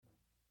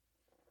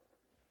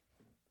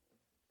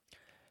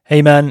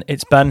Hey man,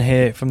 it's Ben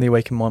here from the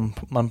Awaken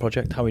Man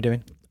Project. How are we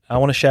doing? I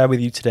want to share with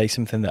you today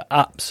something that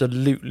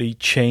absolutely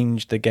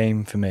changed the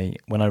game for me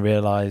when I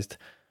realised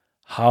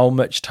how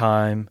much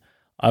time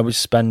I was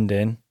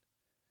spending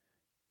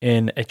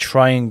in a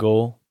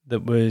triangle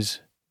that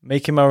was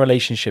making my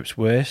relationships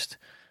worse,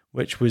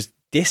 which was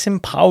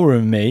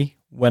disempowering me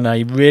when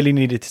I really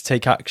needed to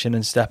take action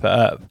and step it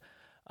up.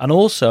 And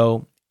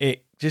also,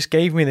 it just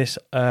gave me this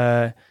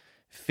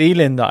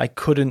feeling that I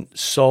couldn't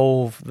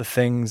solve the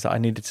things that I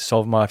needed to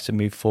solve in my life to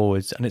move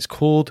forwards. And it's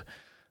called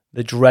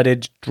the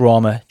dreaded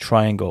drama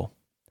triangle.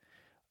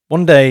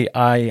 One day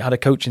I had a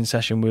coaching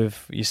session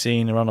with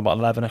Yassine around about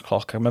 11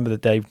 o'clock. I remember the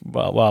day,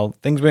 well,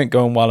 things weren't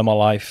going well in my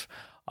life.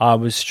 I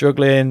was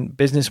struggling.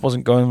 Business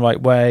wasn't going the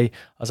right way.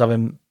 I was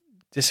having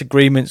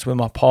disagreements with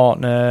my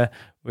partner.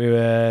 We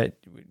were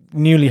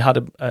newly had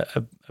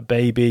a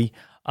baby,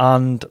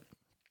 and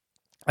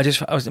I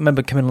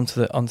remember coming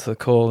onto the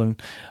call,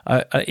 and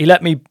he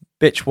let me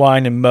bitch,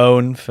 whine and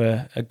moan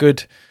for a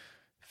good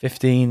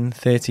 15,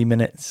 30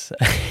 minutes.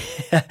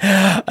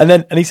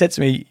 and he said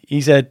to me,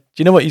 he said,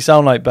 "Do you know what you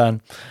sound like,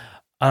 Ben?"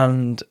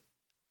 And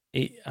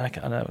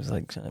I was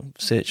like,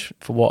 search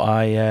for what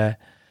I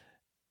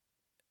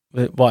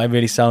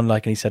really sound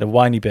like, and he said, "A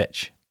whiny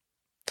bitch."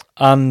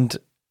 And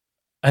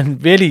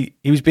really,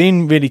 he was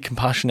being really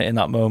compassionate in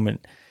that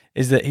moment.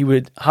 Is that he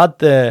had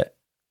the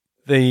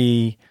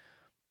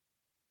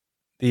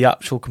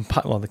actual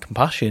the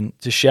compassion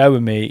to share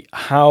with me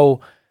how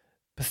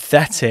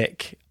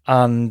pathetic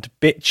and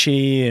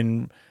bitchy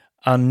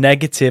and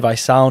negative I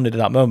sounded at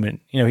that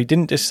moment. You know, he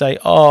didn't just say,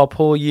 "Oh,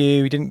 poor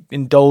you." He didn't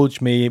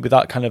indulge me with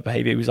that kind of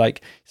behavior. He was like,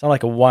 "You sound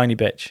like a whiny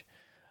bitch."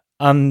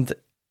 And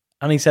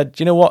he said,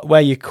 "Do you know what? Where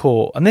you're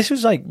caught?" And this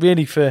was like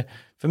really for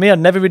me, I'd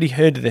never really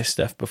heard of this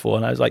stuff before.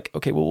 And I was like,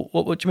 "Okay, well,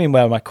 what do you mean,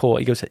 where am I caught?"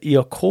 He goes,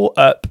 "You're caught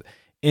up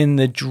in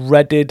the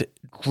dreaded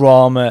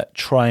drama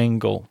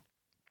triangle."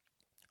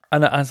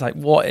 And I was like,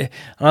 "What?" And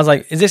I was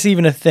like, "Is this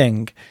even a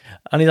thing?"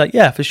 And he's like,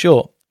 "Yeah, for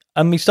sure."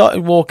 And we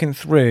started walking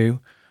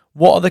through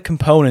what are the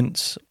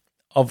components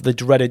of the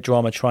dreaded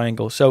drama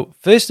triangle. So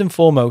first and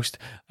foremost,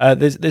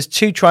 there's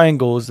two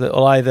triangles that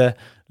will either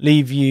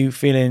leave you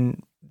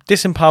feeling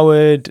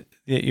disempowered,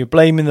 you're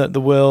blaming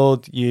the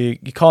world, you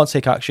can't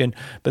take action.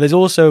 But there's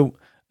also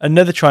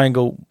another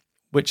triangle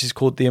which is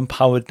called the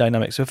empowered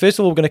dynamic. So first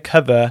of all, we're going to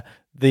cover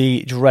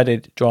the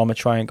dreaded drama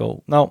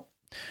triangle. Now,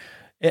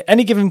 at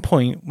any given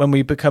point when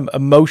we become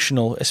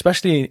emotional,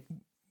 especially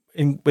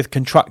with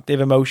contractive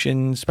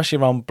emotions, especially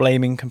around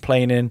blaming,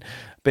 complaining,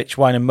 bitch,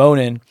 whine and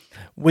moaning,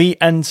 we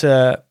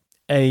enter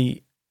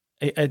a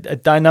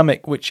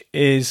dynamic which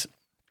is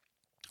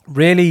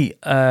really,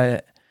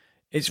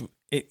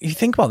 you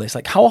think about this,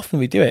 like how often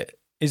we do it,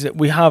 is that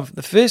we have,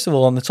 first of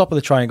all, on the top of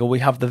the triangle, we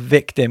have the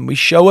victim. We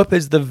show up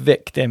as the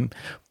victim.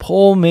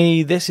 Poor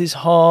me, this is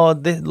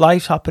hard,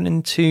 life's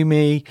happening to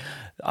me,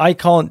 I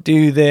can't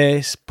do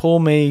this, poor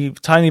me,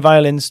 tiny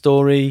violin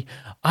story.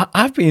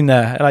 I've been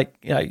there. Like,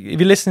 you know, if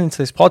you're listening to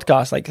this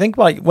podcast, like think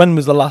about when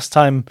was the last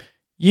time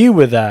you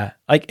were there?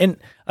 Like, and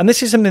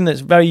this is something that's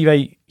very,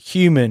 very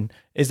human,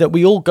 is that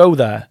we all go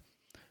there,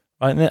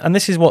 right? And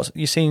this is what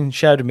Yassine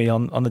shared with me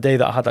on the day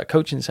that I had that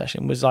coaching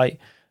session, was like,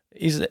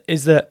 is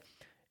that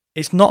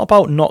it's not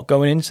about not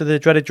going into the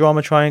dreaded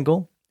drama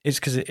triangle. It's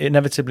because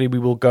inevitably we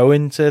will go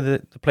into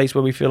the place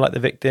where we feel like the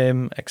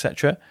victim,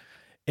 etc.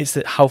 It's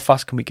that how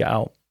fast can we get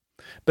out?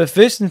 But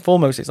first and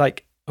foremost, it's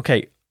like,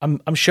 okay,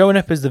 I'm showing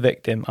up as the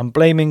victim. I'm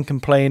blaming,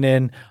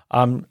 complaining.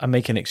 I'm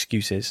making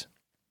excuses.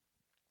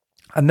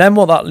 And then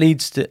what that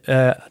leads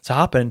to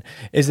happen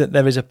is that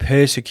there is a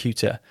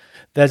persecutor.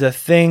 There's a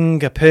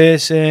thing, a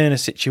person, a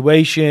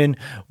situation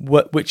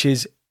which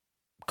is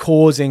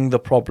causing the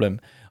problem.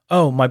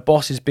 Oh, my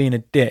boss is being a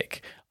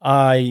dick.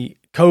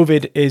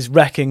 COVID is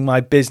wrecking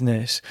my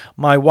business.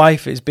 My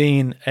wife is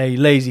being a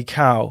lazy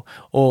cow,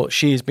 or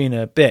she is being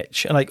a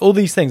bitch. And like all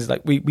these things,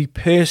 like we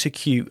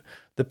persecute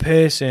the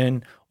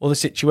person or the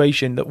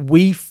situation that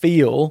we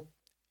feel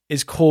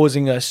is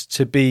causing us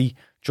to be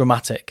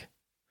dramatic.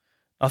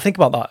 Now think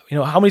about that. You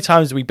know, how many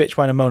times do we bitch,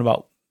 whine and moan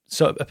about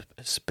a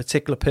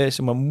particular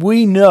person when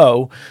we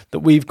know that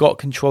we've got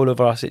control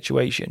over our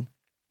situation?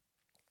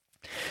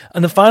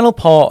 And the final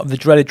part of the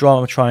dreaded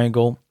drama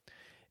triangle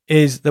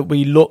is that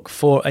we look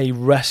for a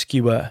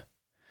rescuer.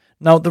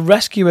 Now, the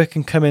rescuer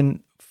can come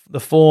in the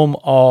form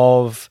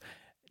of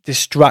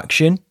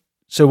distraction.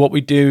 So what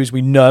we do is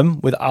we numb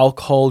with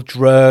alcohol,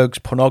 drugs,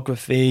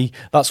 pornography,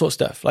 that sort of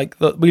stuff. Like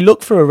we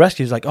look for a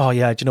rescue. It's like, oh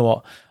yeah, do you know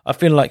what? I'm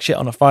feeling like shit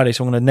on a Friday,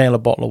 so I'm going to nail a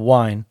bottle of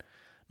wine.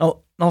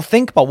 Now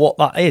think about what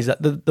that is.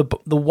 That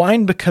the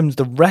wine becomes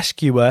the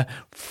rescuer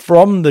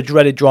from the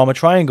dreaded drama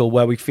triangle,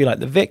 where we feel like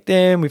the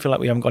victim, we feel like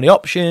we haven't got any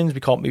options,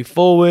 we can't move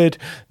forward,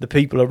 the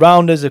people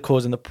around us are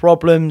causing the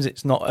problems,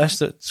 it's not us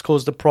that's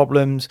caused the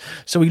problems.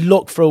 So we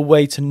look for a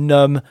way to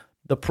numb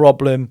the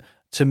problem,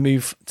 to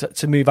move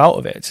out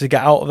of it, to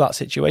get out of that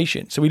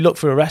situation. So we look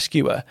for a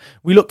rescuer.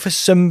 We look for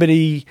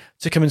somebody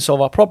to come and solve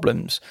our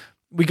problems.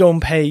 We go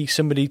and pay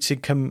somebody to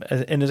come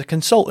in as a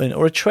consultant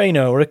or a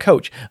trainer or a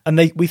coach, and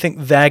we think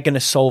they're going to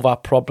solve our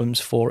problems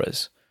for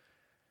us.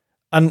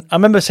 And I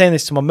remember saying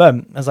this to my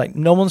mum. I was like,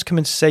 no one's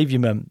coming to save you,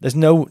 mum. There's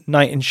no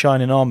knight in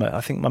shining armor. I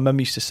think my mum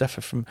used to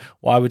suffer from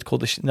what I would call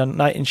the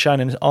knight in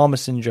shining armor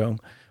syndrome,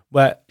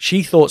 where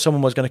she thought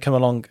someone was going to come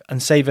along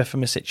and save her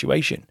from a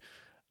situation.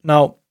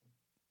 Now,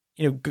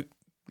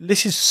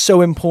 this is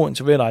so important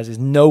to realize, is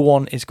no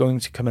one is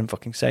going to come and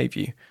fucking save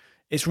you.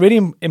 It's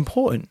really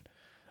important.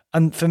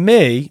 And for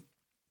me,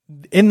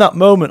 in that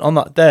moment on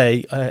that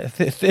day,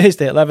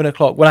 Thursday at 11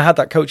 o'clock, when I had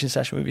that coaching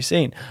session with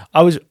Yassine,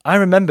 I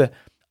remember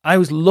I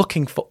was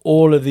looking for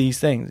all of these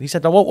things. He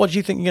said, now, what do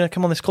you think you're going to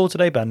come on this call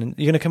today, Ben? And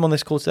you're going to come on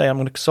this call today, I'm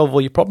going to solve all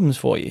your problems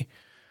for you.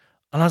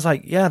 And I was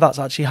like, yeah, that's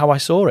actually how I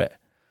saw it.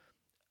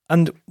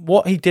 And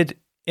what he did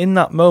in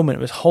that moment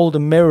was hold a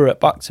mirror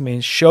back to me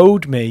and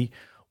showed me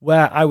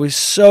where I was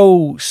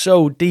so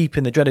deep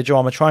in the dreaded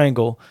drama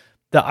triangle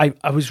that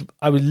I was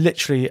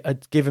literally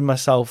giving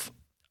myself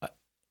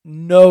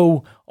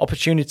no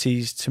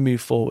opportunities to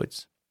move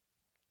forwards.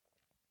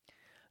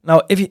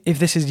 Now, if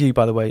this is you,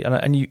 by the way,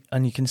 and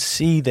you can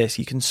see this,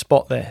 you can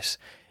spot this,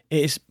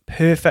 it is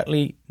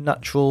perfectly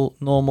natural,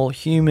 normal,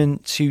 human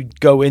to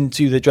go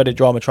into the dreaded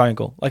drama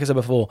triangle. Like I said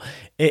before,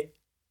 it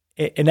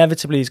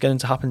inevitably is going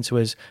to happen to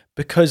us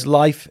because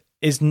life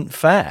isn't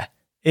fair.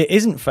 It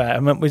isn't fair. I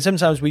mean,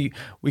 sometimes we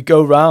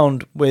go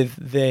around with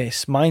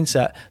this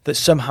mindset that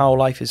somehow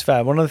life is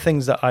fair. One of the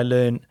things that I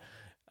learned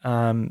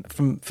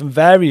from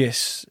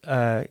various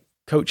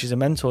coaches and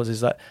mentors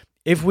is that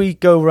if we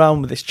go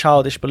around with this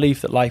childish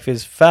belief that life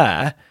is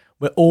fair,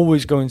 we're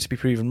always going to be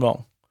proven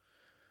wrong.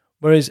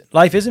 Whereas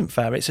life isn't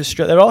fair.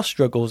 There are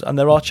struggles and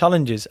there are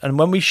challenges. And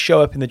when we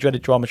show up in the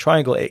dreaded drama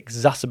triangle, it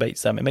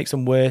exacerbates them. It makes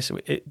them worse.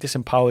 It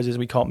disempowers us.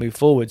 We can't move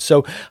forward.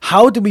 So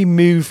how do we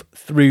move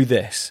through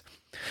this?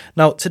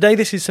 Now, today,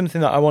 this is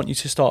something that I want you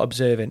to start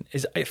observing.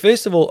 Is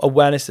first of all,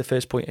 awareness, the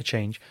first point of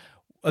change.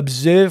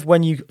 Observe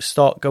when you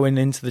start going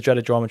into the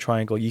dreaded drama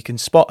triangle. You can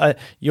spot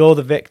you're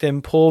the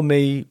victim, poor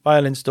me,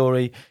 violin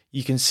story.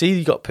 You can see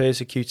you've got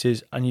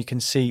persecutors, and you can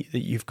see that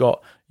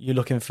you're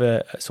looking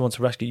for someone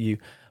to rescue you.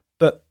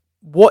 But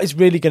what is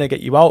really going to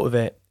get you out of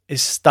it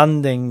is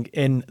standing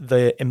in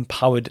the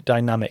empowered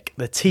dynamic,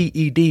 the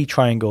TED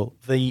triangle,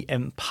 the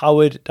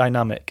empowered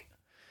dynamic.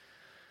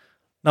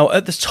 Now,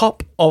 at the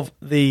top of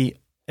the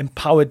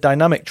empowered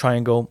dynamic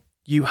triangle,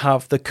 you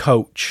have the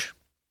coach.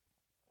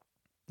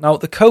 Now,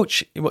 the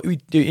coach, what we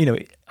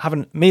do,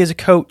 having me as a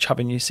coach,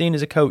 having Yassine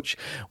as a coach,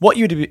 what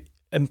you would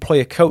employ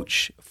a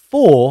coach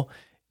for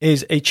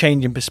is a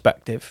change in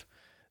perspective.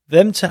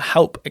 Them to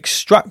help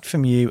extract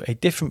from you a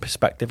different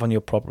perspective on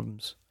your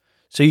problems.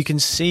 So you can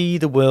see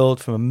the world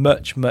from a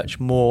much, much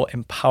more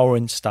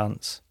empowering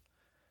stance.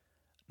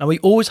 Now, we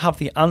always have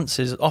the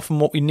answers. Often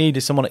what we need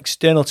is someone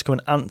external to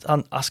come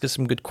and ask us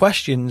some good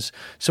questions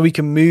so we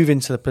can move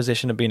into the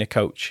position of being a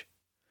coach.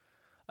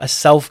 A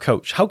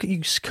self-coach. How can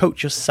you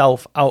coach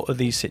yourself out of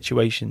these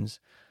situations?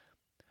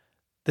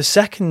 The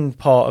second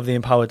part of the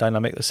empowered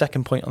dynamic, the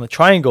second point on the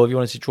triangle, if you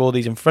wanted to draw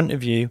these in front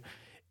of you,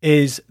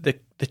 is the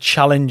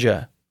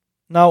challenger.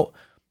 Now,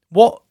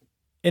 what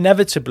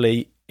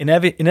inevitably, in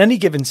any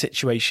given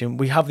situation,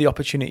 we have the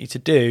opportunity to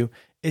do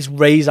is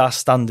raise our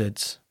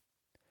standards.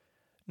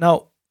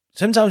 Now,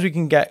 sometimes we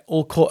can get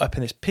all caught up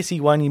in this pissy,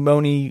 whiny,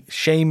 moany,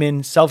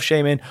 shaming,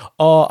 self-shaming.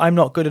 Oh, I'm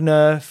not good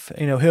enough.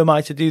 Who am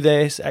I to do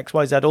this? X,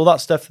 Y, Z, all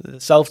that stuff,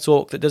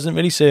 self-talk that doesn't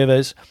really serve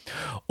us.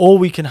 Or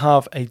we can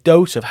have a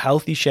dose of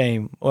healthy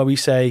shame where we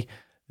say,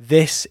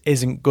 this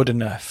isn't good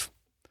enough.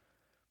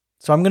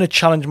 So I'm going to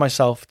challenge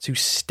myself to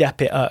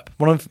step it up.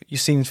 One of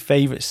Yassine's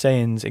favourite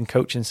sayings in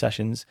coaching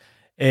sessions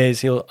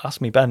is he'll ask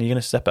me, Ben, are you going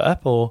to step it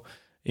up or are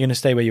you going to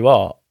stay where you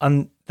are?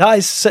 And that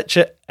is such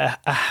a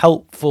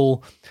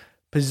helpful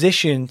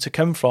position to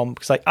come from,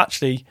 because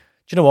actually, do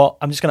you know what?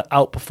 I'm just going to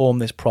outperform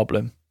this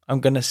problem.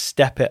 I'm going to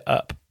step it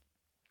up.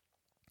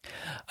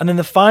 And then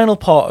the final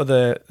part of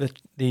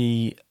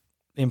the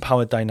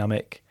empowered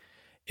dynamic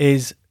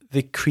is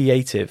the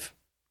creative.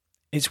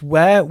 It's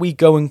where we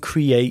go and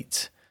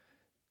create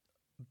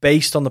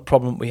based on the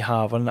problem we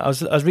have. And I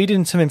was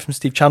reading something from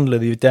Steve Chandler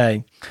the other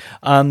day.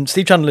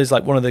 Steve Chandler is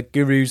like one of the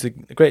gurus, the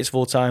greatest of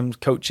all time,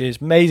 coaches,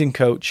 amazing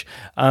coach.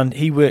 And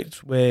he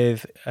worked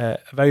with a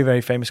very,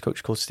 very famous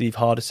coach called Steve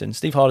Hardison.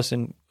 Steve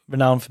Hardison,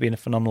 renowned for being a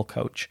phenomenal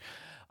coach.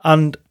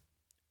 And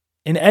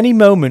in any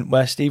moment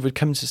where Steve would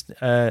come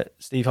to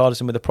Steve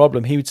Hardison with a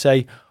problem, he would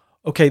say,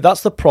 okay,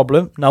 that's the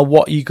problem. Now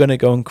what are you going to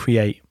go and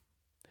create?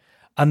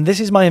 And this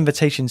is my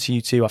invitation to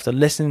you too, after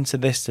listening to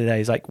this today,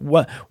 is like,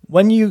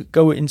 when you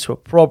go into a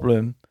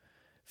problem,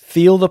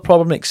 feel the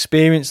problem,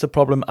 experience the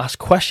problem, ask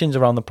questions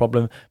around the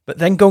problem, but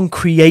then go and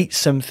create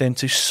something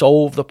to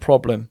solve the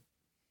problem.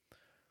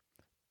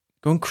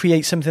 Go and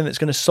create something that's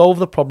going to solve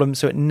the problem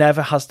so it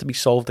never has to be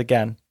solved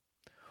again.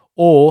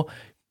 Or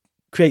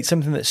create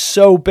something that's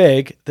so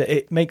big that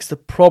it makes the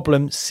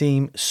problem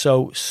seem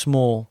so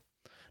small.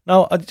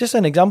 Now, just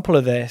an example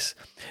of this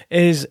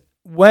is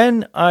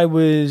when I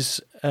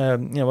was I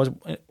was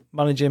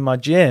managing my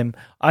gym,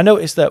 I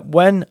noticed that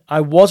when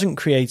I wasn't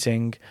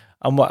creating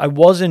and I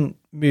wasn't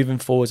moving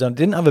forwards and I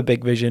didn't have a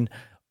big vision,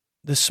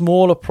 the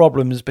smaller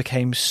problems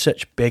became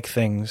such big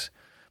things.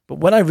 But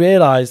when I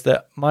realized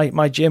that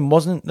my gym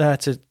wasn't there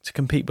to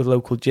compete with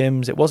local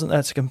gyms, it wasn't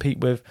there to compete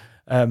with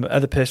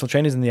other personal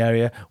trainers in the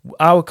area,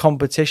 our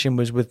competition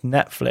was with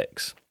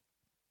Netflix.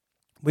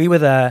 We were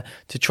there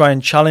to try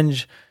and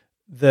challenge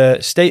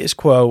the status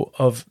quo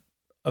of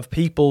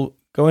people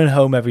going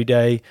home every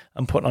day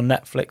and putting on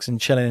Netflix and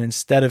chilling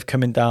instead of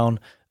coming down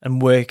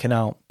and working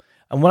out.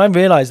 And when I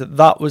realized that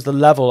that was the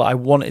level I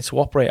wanted to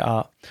operate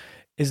at,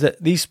 is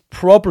that these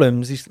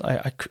problems,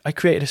 I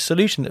created a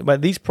solution where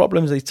these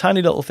problems, these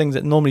tiny little things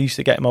that normally used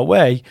to get in my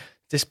way,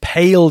 just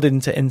paled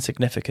into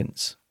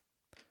insignificance.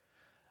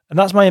 And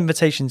that's my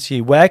invitation to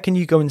you. Where can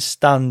you go and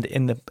stand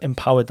in the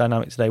empowered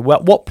dynamic today?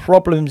 What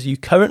problems are you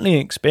currently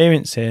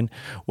experiencing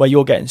where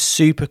you're getting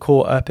super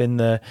caught up in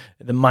the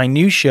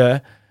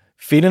minutiae,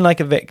 feeling like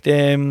a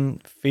victim,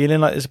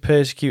 feeling like there's a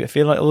persecutor,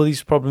 feeling like all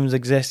these problems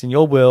exist in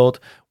your world,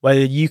 where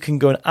you can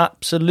go and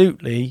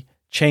absolutely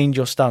change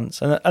your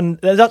stance. And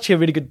there's actually a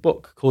really good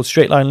book called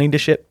Straight Line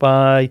Leadership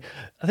by,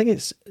 I think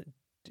it's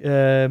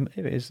Dusan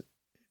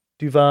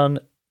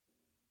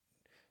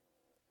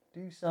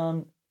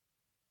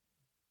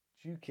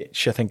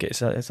Djukic, I think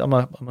it's on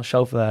my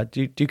shelf there.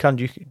 Dusan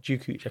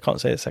Djukic, I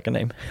can't say the second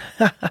name.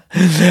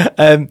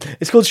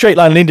 It's called Straight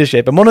Line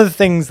Leadership, and one of the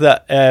things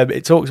that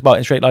it talks about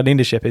in Straight Line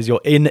Leadership is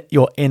your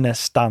inner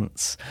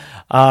stance.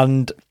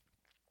 And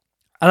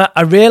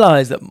I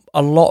realised that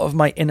a lot of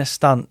my inner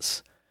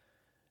stance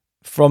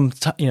from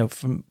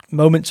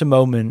moment to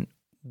moment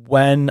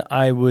when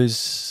I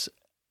was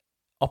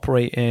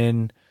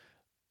operating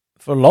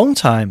for a long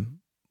time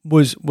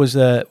was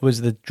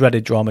the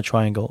dreaded drama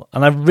triangle.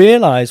 And I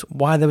realized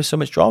why there was so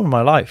much drama in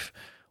my life,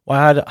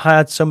 why I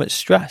had so much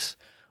stress,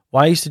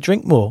 why I used to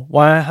drink more,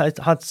 why I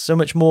had so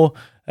much more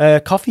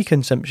coffee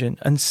consumption.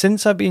 And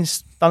since I've been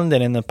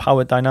standing in the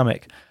power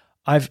dynamic,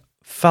 I've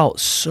felt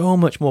so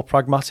much more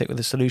pragmatic with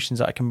the solutions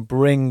that I can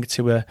bring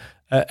to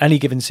any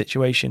given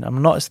situation.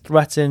 I'm not as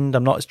threatened,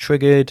 I'm not as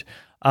triggered,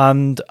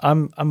 and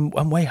I'm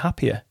way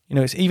happier.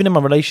 It's even in my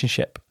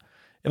relationship.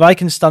 If I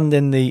can stand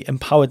in the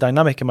empowered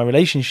dynamic in my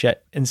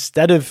relationship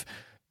instead of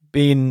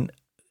being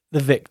the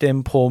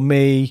victim, poor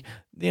me,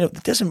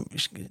 it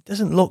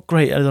doesn't look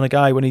great on a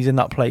guy when he's in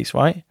that place,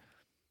 right?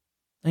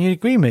 And you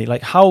agree with me?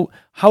 Like how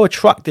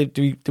attractive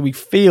do we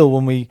feel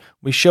when we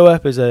show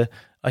up as a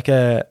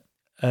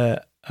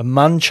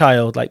man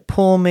child, like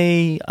poor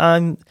me,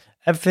 and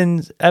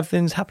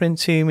everything's happening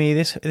to me.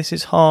 This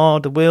is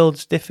hard. The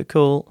world's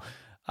difficult,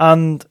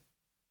 and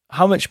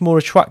how much more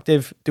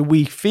attractive do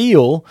we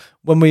feel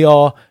when we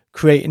are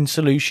creating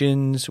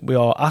solutions, we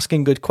are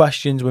asking good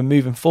questions, we're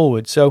moving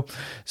forward. So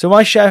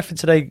my share for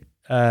today,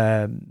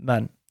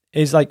 man,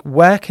 is like,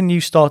 where can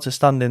you start to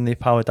stand in the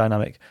power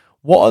dynamic?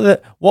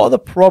 What are the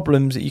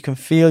problems that you can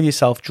feel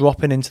yourself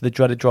dropping into the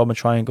dreaded drama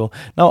triangle?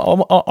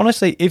 Now,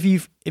 honestly, if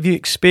you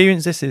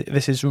experience this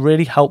is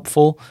really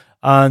helpful,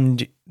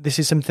 and this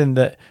is something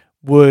that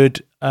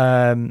would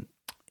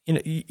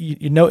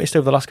you noticed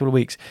over the last couple of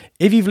weeks.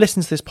 If you've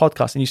listened to this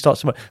podcast and you start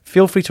to,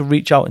 feel free to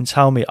reach out and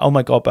tell me, oh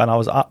my God, Ben, I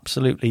was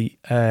absolutely,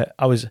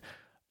 I was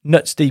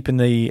nuts deep in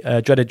the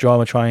dreaded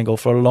drama triangle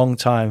for a long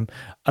time.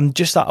 And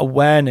just that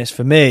awareness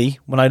for me,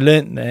 when I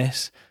learned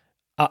this,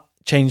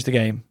 changed the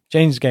game.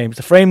 It's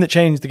the frame that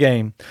changed the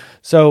game.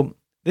 So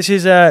this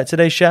is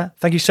today's share.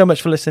 Thank you so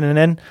much for listening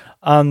in,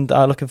 and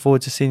looking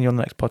forward to seeing you on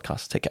the next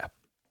podcast. Take care.